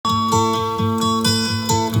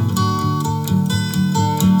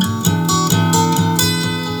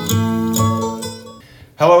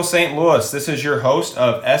Hello, St. Louis. This is your host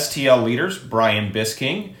of STL Leaders, Brian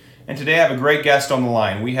Bisking, and today I have a great guest on the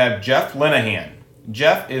line. We have Jeff Linehan.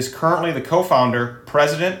 Jeff is currently the co-founder,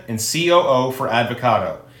 president, and COO for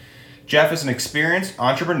Advocado. Jeff is an experienced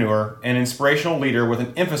entrepreneur and inspirational leader with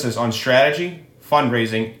an emphasis on strategy,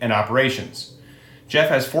 fundraising, and operations. Jeff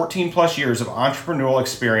has 14 plus years of entrepreneurial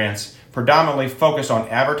experience, predominantly focused on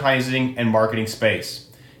advertising and marketing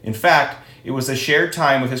space. In fact, it was a shared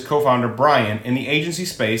time with his co-founder Brian in the agency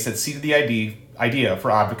space that seeded the idea for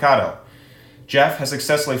Advocado. Jeff has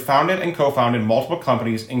successfully founded and co-founded multiple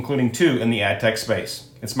companies, including 2 in the ad tech space.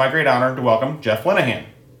 It's my great honor to welcome Jeff Linehan.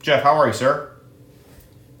 Jeff, how are you, sir?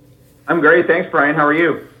 I'm great. Thanks, Brian. How are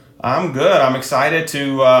you? I'm good. I'm excited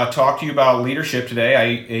to talk to you about leadership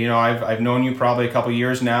today. I've known you probably a couple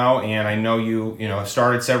years now, and I know you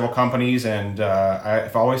started several companies, and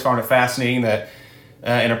I've always found it fascinating that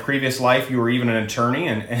in a previous life you were even an attorney,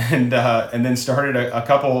 and then started a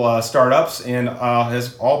couple startups, and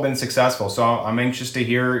has all been successful. So I'm anxious to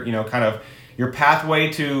hear kind of your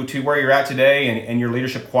pathway to where you're at today and your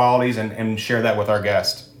leadership qualities, and share that with our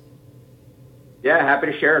guest. Yeah, happy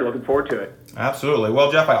to share. Looking forward to it. Absolutely.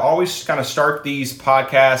 Well, Jeff, I always kind of start these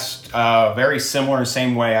podcasts very similar in the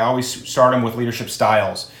same way. I always start them with leadership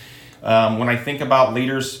styles. When I think about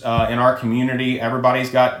leaders in our community, everybody's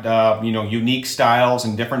got unique styles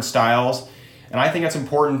and different styles. And I think it's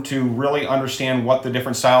important to really understand what the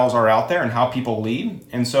different styles are out there and how people lead.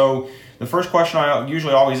 And so the first question I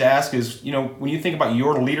usually always ask is, when you think about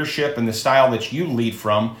your leadership and the style that you lead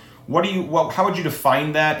from, how would you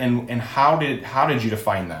define that, and how did you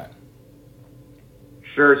define that?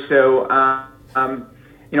 Sure. So,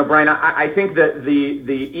 Brian, I think that the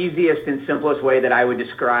easiest and simplest way that I would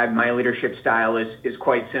describe my leadership style is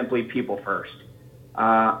quite simply people first.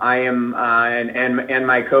 I am and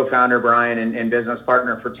my co-founder Brian and business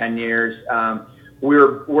partner for 10 years.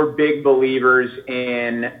 We're big believers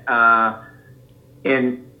in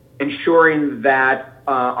ensuring that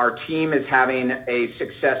our team is having a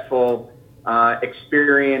successful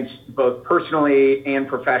experience, both personally and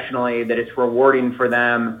professionally, that it's rewarding for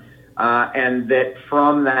them, and that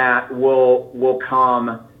from that will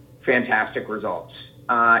come fantastic results.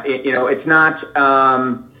 It's not.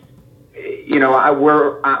 I'm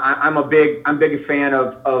a big fan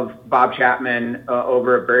of Bob Chapman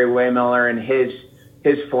over at Barry Waymiller and his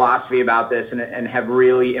philosophy about this, and have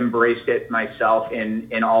really embraced it myself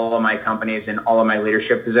in all of my companies and all of my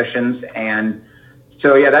leadership positions. And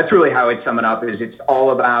so, yeah, that's really how I'd sum it up. It's all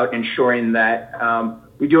about ensuring that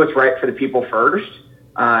we do what's right for the people first,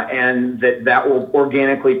 and that will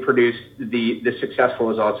organically produce the successful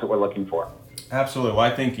results that we're looking for. Absolutely. Well,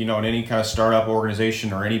 I think, in any kind of startup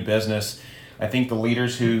organization or any business, I think the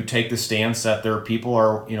leaders who take the stance that their people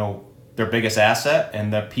are, their biggest asset,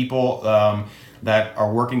 and that people that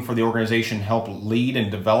are working for the organization help lead and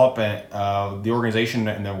develop the organization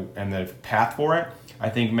and the path for it, I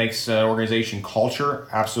think makes organization culture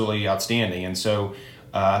absolutely outstanding. And so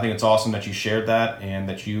I think it's awesome that you shared that, and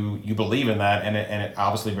that you believe in that, and it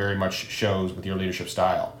obviously very much shows with your leadership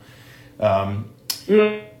style. Yeah,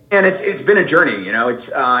 and it's been a journey.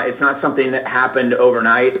 It's not something that happened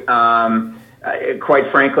overnight. Quite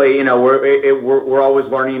frankly, we're always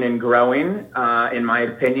learning and growing, in my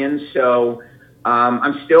opinion. So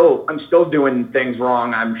I'm still doing things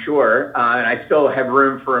wrong, I'm sure, and I still have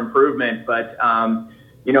room for improvement. But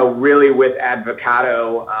really with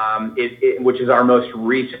Advocado, which is our most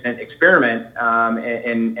recent experiment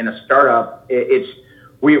in a startup,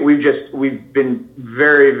 we've been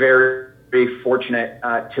very, very, very fortunate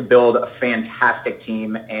to build a fantastic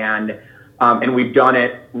team, and we've done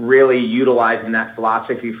it really utilizing that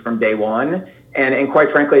philosophy from day one. And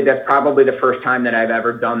quite frankly, that's probably the first time that I've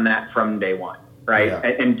ever done that from day one, right? Yeah.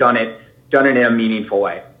 And done it in a meaningful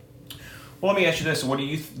way. Well, let me ask you this: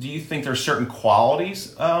 do you think there's certain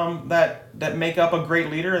qualities that make up a great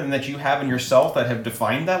leader, and that you have in yourself that have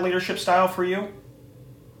defined that leadership style for you?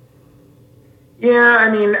 Yeah, I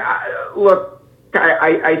mean, look.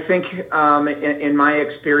 I think in my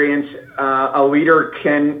experience, a leader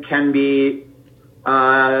can be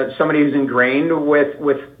somebody who's ingrained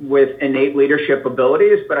with innate leadership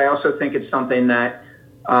abilities, but I also think it's something that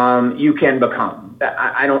you can become.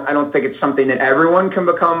 I don't think it's something that everyone can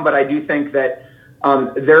become, but I do think that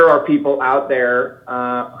there are people out there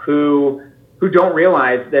who don't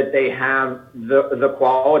realize that they have the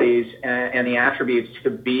qualities and the attributes to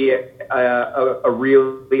be a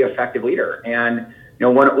really effective leader. And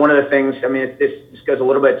one of the things, I mean, this goes a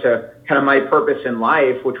little bit to kind of my purpose in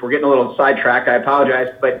life, which we're getting a little sidetracked. I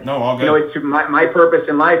apologize, but no, all good. It's my purpose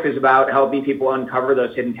in life is about helping people uncover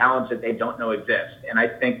those hidden talents that they don't know exist. And I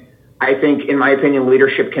think I think, in my opinion,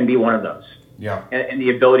 leadership can be one of those. Yeah. And the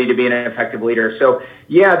ability to be an effective leader. So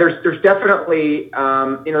yeah, there's definitely,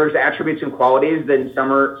 there's attributes and qualities that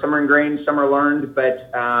some are ingrained, some are learned,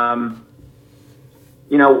 but,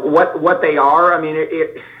 what they are, I mean,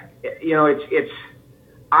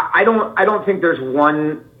 I don't think there's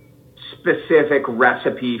one specific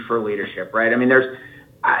recipe for leadership, right? I mean,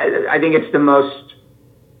 I think it's the most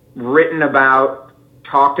written about,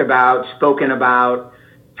 talked about, spoken about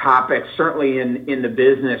topic, certainly in the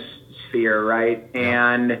business sphere, right?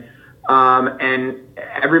 Yeah. And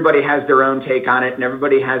everybody has their own take on it, and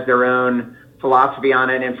everybody has their own philosophy on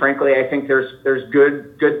it. And frankly, I think there's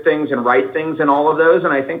good things and right things in all of those.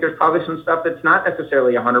 And I think there's probably some stuff that's not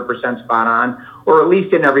necessarily 100% spot on, or at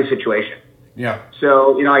least in every situation. Yeah.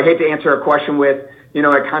 So, I hate to answer a question with,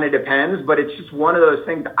 it kind of depends, but it's just one of those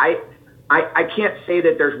things. I can't say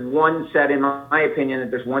that there's one set, in my opinion,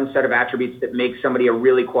 that there's one set of attributes that make somebody a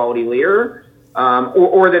really quality leader,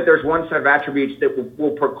 or that there's one set of attributes that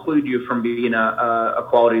will preclude you from being a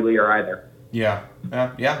quality leader either. Yeah,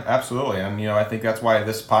 absolutely. And, I think that's why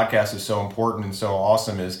this podcast is so important and so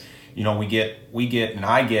awesome is, we get, and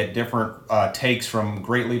I get different takes from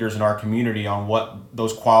great leaders in our community on what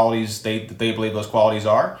those qualities, they believe those qualities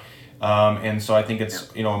are. And so I think it's,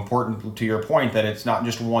 important to your point that it's not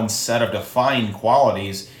just one set of defined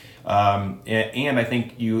qualities. And I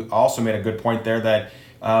think you also made a good point there that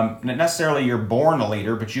not necessarily you're born a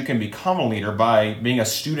leader, but you can become a leader by being a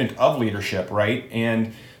student of leadership, right?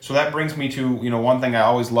 And so that brings me to, one thing I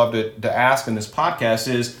always love to ask in this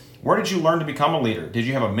podcast is, where did you learn to become a leader? Did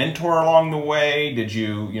you have a mentor along the way? Did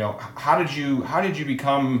you, how did you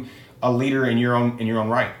become a leader in your own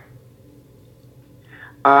right?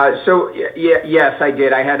 Yes, I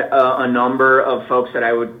did. I had a number of folks that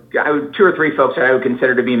I would 2 or 3 folks that I would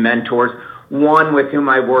consider to be mentors. One with whom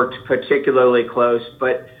I worked particularly closely,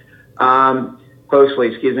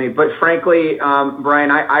 excuse me. But frankly,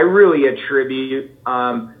 Brian, I really attribute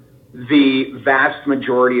the vast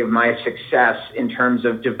majority of my success in terms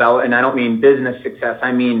of and I don't mean business success.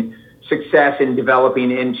 I mean success in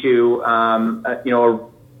developing into a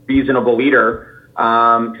reasonable leader.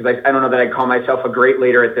 Because I don't know that I'd call myself a great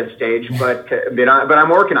leader at this stage, but I'm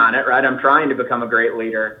working on it, right? I'm trying to become a great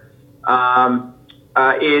leader.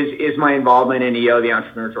 Is my involvement in EO, the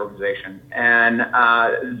Entrepreneurs Organization, and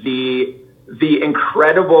the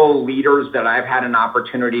incredible leaders that I've had an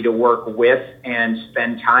opportunity to work with and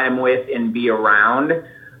spend time with and be around,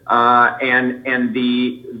 and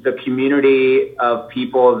the community of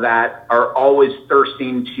people that are always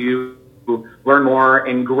thirsting to learn more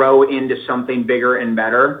and grow into something bigger and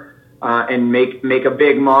better, and make a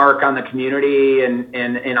big mark on the community and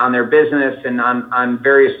on their business and on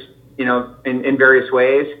various, in various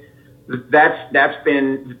ways. That's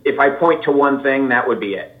been, if I point to one thing, that would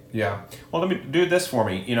be it. Yeah. Well, let me do this for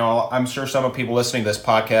me. I'm sure some of people listening to this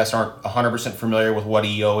podcast aren't 100% familiar with what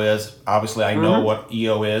EO is. Obviously, I know what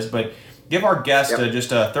EO is, but give our guests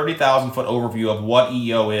just a 30,000-foot overview of what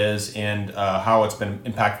EO is and how it's been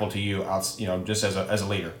impactful to you, just as a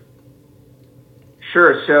leader.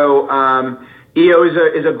 Sure. So EO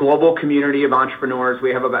is a global community of entrepreneurs.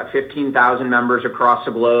 We have about 15,000 members across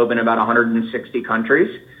the globe in about 160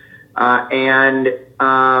 countries, and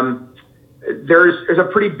there's a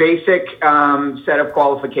pretty basic set of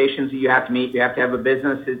qualifications that you have to meet. You have to have a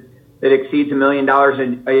business that exceeds $1 million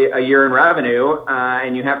a year in revenue,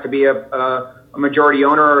 and you have to be a majority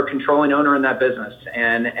owner or a controlling owner in that business,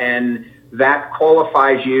 and that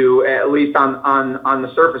qualifies you, at least on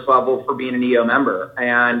the surface level, for being an EO member.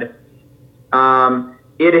 And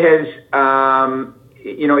it has,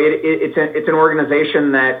 it's an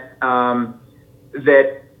organization that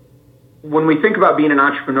when we think about being an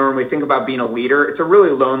entrepreneur and we think about being a leader, it's a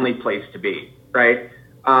really lonely place to be, right?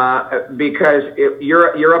 Because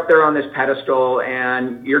you're up there on this pedestal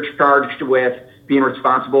and you're charged with being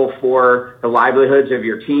responsible for the livelihoods of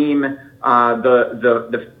your team,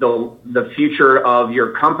 the future of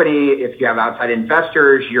your company. If you have outside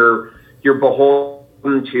investors, you're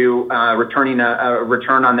beholden to returning a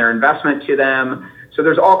return on their investment to them. So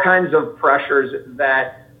there's all kinds of pressures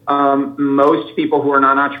that most people who are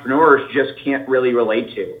not entrepreneurs just can't really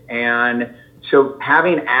relate to. And so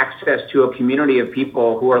having access to a community of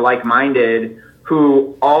people who are like-minded,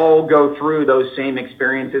 who all go through those same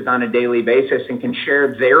experiences on a daily basis and can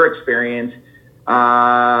share their experience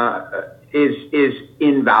is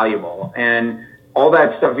invaluable. And all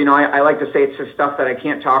that stuff, I like to say it's the stuff that I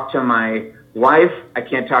can't talk to my wife, I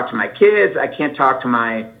can't talk to my kids, I can't talk to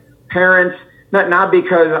my parents, not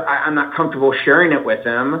because I'm not comfortable sharing it with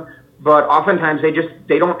them, but oftentimes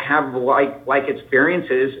they don't have like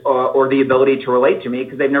experiences or the ability to relate to me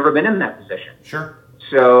because they've never been in that position. Sure.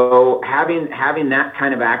 So having that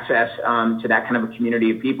kind of access to that kind of a community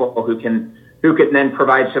of people who can then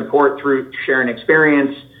provide support through sharing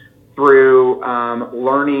experience, through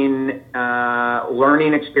learning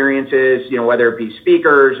experiences, whether it be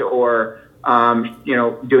speakers or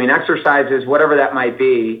doing exercises, whatever that might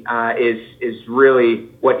be, is really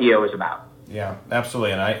what EO is about. Yeah,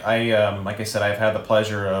 absolutely. And I like I said, I've had the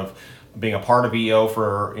pleasure of being a part of EO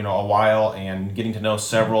for a while and getting to know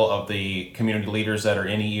several of the community leaders that are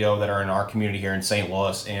in EO that are in our community here in St.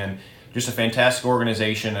 Louis, and just a fantastic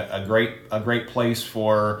organization, a great place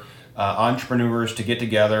for entrepreneurs to get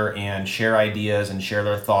together and share ideas and share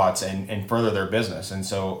their thoughts and further their business. And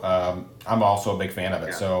so I'm also a big fan of it.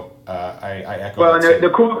 Yeah. So I echo. Well, and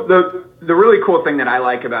the really cool thing that I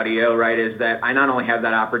like about EO, right, is that I not only have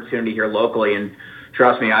that opportunity here locally, and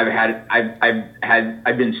trust me, I've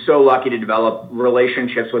been so lucky to develop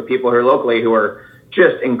relationships with people here locally who are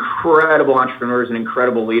just incredible entrepreneurs and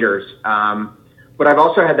incredible leaders. But I've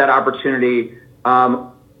also had that opportunity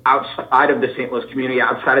outside of the St. Louis community,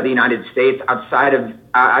 outside of the United States, outside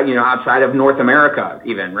of North America,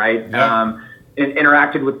 even, right? Yeah. And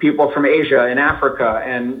interacted with people from Asia and Africa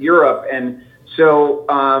and Europe, and so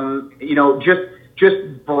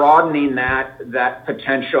just broadening that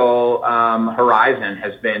potential horizon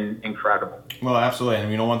has been incredible. Well, absolutely.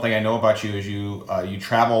 And one thing I know about you is you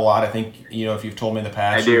travel a lot. I think if you've told me in the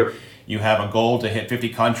past, I do. You have a goal to hit 50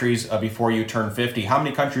 countries before you turn 50. How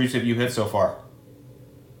many countries have you hit so far?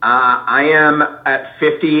 I am at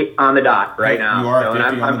 50 on the dot right now. You are at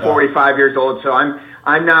 50 I'm 45 years old, so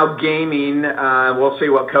I'm now gaming. We'll see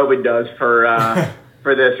what COVID does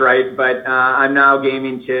for this, right? But I'm now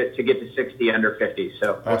gaming to get to 60 under 50.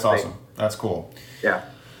 So that's awesome. That's cool. Yeah.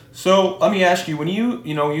 So let me ask you, when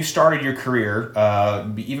you started your career,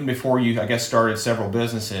 even before you, I guess, started several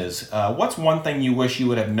businesses, what's one thing you wish you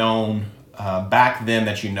would have known back then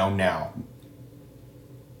that you know now?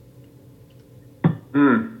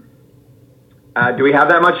 Do we have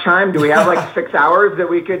that much time? Do we have like 6 hours that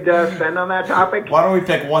we could spend on that topic? Why don't we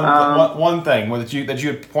pick one thing that you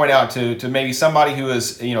would point out to maybe somebody who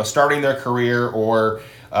is starting their career or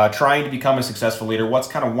trying to become a successful leader? What's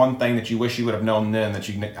kind of one thing that you wish you would have known then that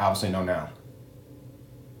you obviously know now?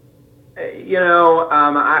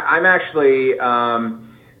 I'm actually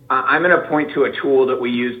I'm going to point to a tool that we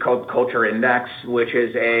use called Culture Index, which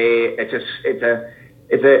is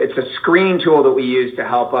it's a screening tool that we use to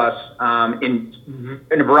help us in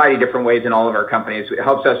a variety of different ways in all of our companies. It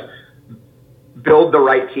helps us build the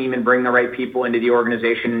right team and bring the right people into the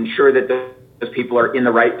organization, ensure that those people are in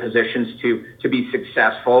the right positions to be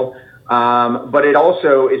successful. But it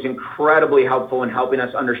also is incredibly helpful in helping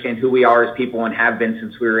us understand who we are as people and have been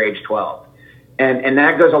since we were age 12. And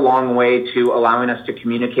that goes a long way to allowing us to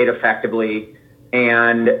communicate effectively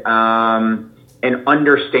and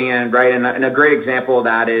understand, right? And a great example of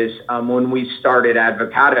that is when we started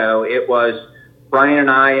Advocado, it was Brian and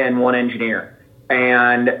I and one engineer.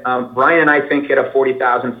 And Brian and I think at a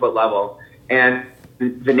 40,000 foot level. And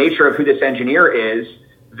the nature of who this engineer is,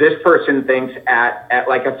 this person thinks at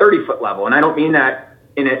like a 30 foot level. And I don't mean that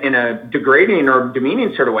in a degrading or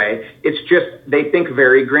demeaning sort of way. It's just they think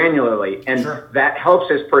very granularly, and sure, that helps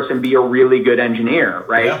this person be a really good engineer,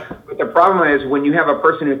 right? Yeah. But the problem is when you have a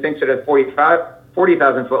person who thinks at a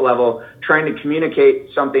 40,000 foot level trying to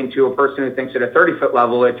communicate something to a person who thinks at a 30 foot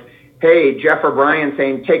level, it's, hey, Jeff or Brian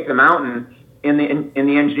saying take the mountain, in the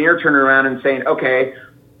engineer turning around and saying, okay,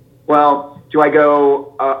 well, do I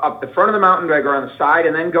go up the front of the mountain? Do I go on the side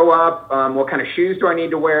and then go up? What kind of shoes do I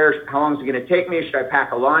need to wear? How long is it going to take me? Should I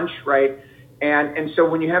pack a lunch, right? And so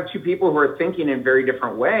when you have two people who are thinking in very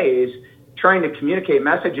different ways, trying to communicate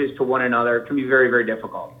messages to one another can be very, very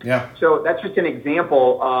difficult. Yeah. So that's just an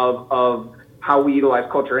example of how we utilize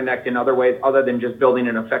Culture Index in other ways other than just building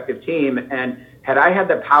an effective team. And had I had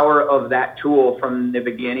the power of that tool from the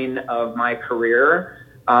beginning of my career,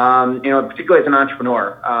 particularly as an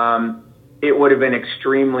entrepreneur, it would have been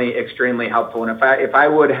extremely, extremely helpful. And if I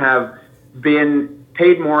would have been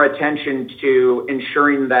paid more attention to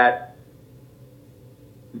ensuring that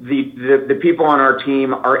the people on our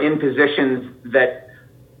team are in positions that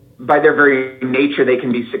by their very nature they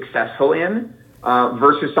can be successful in,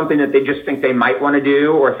 versus something that they just think they might want to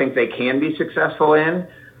do or think they can be successful in.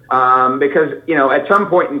 Because, at some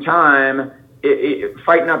point in time,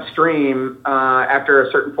 fighting upstream, after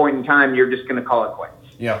a certain point in time, you're just going to call it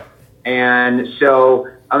quits. Yeah. And so,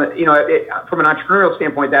 from an entrepreneurial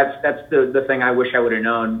standpoint, that's the thing I wish I would have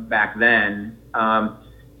known back then.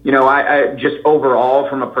 I just overall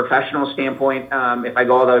from a professional standpoint, if I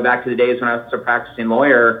go all the way back to the days when I was a practicing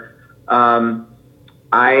lawyer,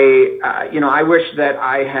 I wish that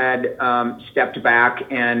I had stepped back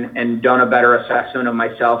and done a better assessment of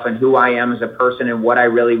myself and who I am as a person and what I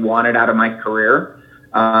really wanted out of my career.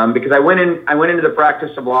 Because I went into the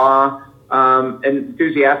practice of law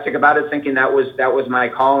enthusiastic about it, thinking that was my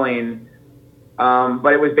calling.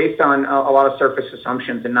 But it was based on a lot of surface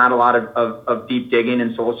assumptions and not a lot of deep digging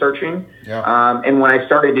and soul searching. Yeah. And when I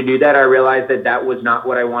started to do that, I realized that was not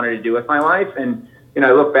what I wanted to do with my life. And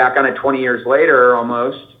I look back on it 20 years later,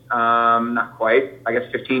 almost, not quite, I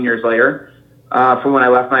guess 15 years later, from when I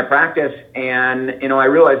left my practice. And, I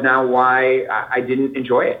realize now why I didn't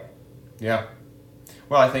enjoy it. Yeah.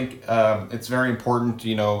 Well, I think it's very important,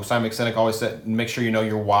 Simon Sinek always said, make sure you know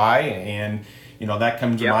your why. And, that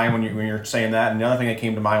comes to mind when you're saying that. And the other thing that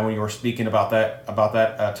came to mind when you were speaking about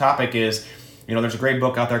that topic is, there's a great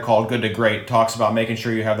book out there called Good to Great. It talks about making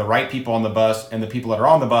sure you have the right people on the bus and the people that are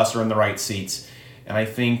on the bus are in the right seats. And I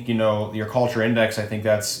think, your culture index, I think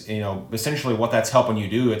that's, essentially what that's helping you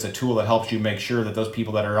do. It's a tool that helps you make sure that those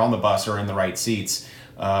people that are on the bus are in the right seats.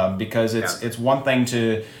 Because it's one thing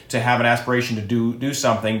to have an aspiration to do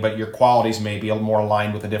something, but your qualities may be more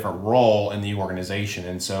aligned with a different role in the organization.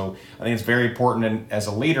 And so I think it's very important as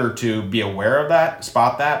a leader to be aware of that,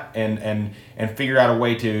 spot that, and figure out a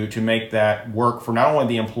way to make that work for not only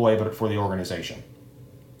the employee, but for the organization.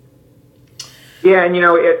 Yeah, and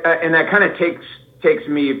and that kind of takes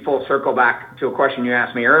me full circle back to a question you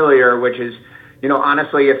asked me earlier, which is,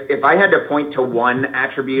 honestly, if I had to point to one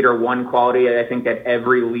attribute or one quality that I think that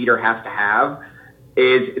every leader has to have,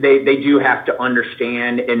 is they do have to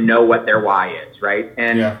understand and know what their why is, right?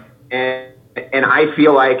 And I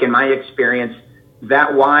feel like, in my experience,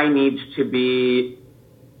 that why needs to be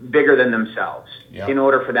bigger than themselves in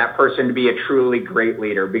order for that person to be a truly great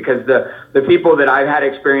leader. Because the people that I've had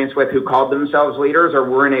experience with who called themselves leaders or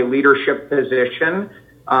were in a leadership position,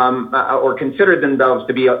 or considered themselves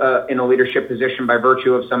to be in a leadership position by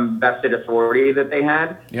virtue of some vested authority that they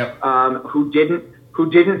had, who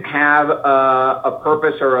didn't have a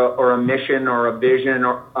purpose or a mission or a vision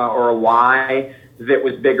or a why that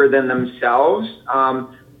was bigger than themselves.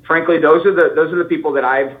 Frankly, those are the people that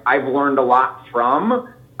I've learned a lot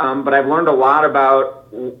from. But I've learned a lot about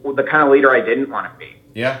the kind of leader I didn't want to be.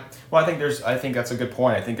 Yeah. Well, I think that's a good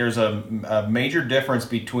point. I think there's a major difference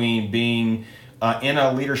between being in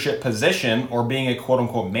a leadership position or being a quote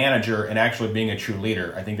unquote manager and actually being a true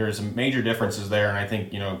leader. I think there's some major differences there, and I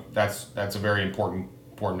think that's a very important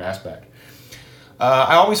aspect.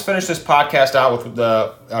 I always finish this podcast out with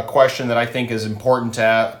a question that I think is important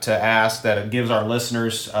to ask, that it gives our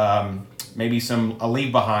listeners maybe a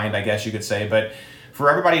leave behind, I guess you could say. But for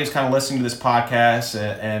everybody who's kind of listening to this podcast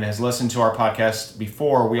and has listened to our podcast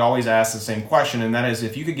before, we always ask the same question, and that is,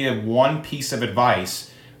 if you could give one piece of advice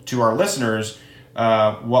to our listeners,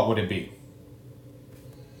 what would it be?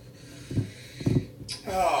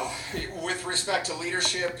 With respect to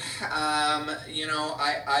leadership, I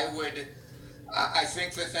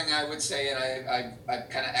think the thing I would say, and I've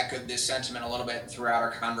kind of echoed this sentiment a little bit throughout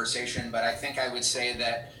our conversation, but I think I would say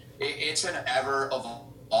that it's an ever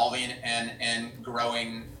evolving and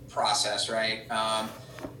growing process, right?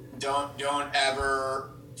 Don't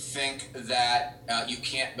ever think that you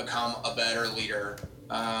can't become a better leader.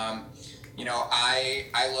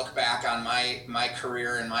 I look back on my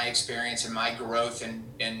career and my experience and my growth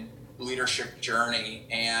and leadership journey,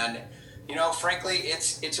 and frankly,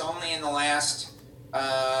 it's only in the last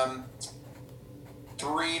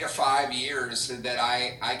 3 to 5 years that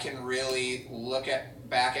I can really look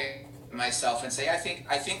back at myself and say I think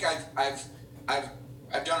I've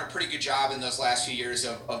done a pretty good job in those last few years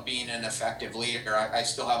of being an effective leader. I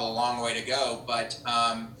still have a long way to go, but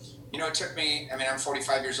it took me. I mean, I'm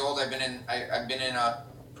 45 years old. I've been in a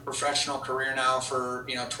professional career now for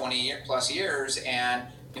 20 plus years, and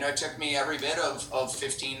it took me every bit of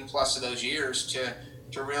 15 plus of those years to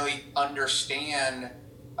really understand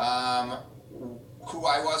who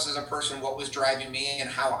I was as a person, what was driving me, and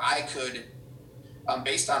how I could,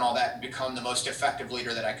 based on all that, become the most effective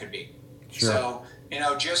leader that I could be. Sure. So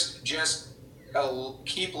just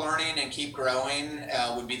keep learning and keep growing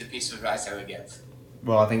would be the piece of advice I would give.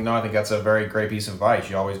 Well, I think that's a very great piece of advice.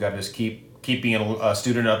 You always got to just keep being a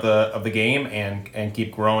student of the game and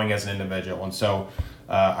keep growing as an individual. And so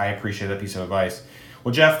I appreciate that piece of advice.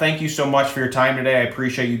 Well, Jeff, thank you so much for your time today. I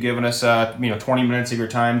appreciate you giving us 20 minutes of your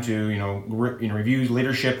time to review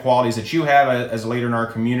leadership qualities that you have as a leader in our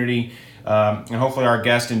community. And hopefully our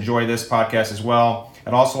guests enjoy this podcast as well.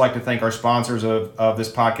 I'd also like to thank our sponsors of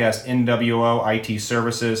this podcast, NWO IT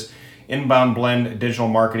Services. Inbound Blend Digital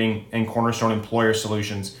Marketing, and Cornerstone Employer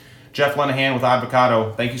Solutions. Jeff Lenahan with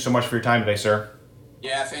Advocado, thank you so much for your time today, sir.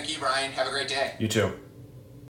 Yeah, thank you, Brian. Have a great day. You too.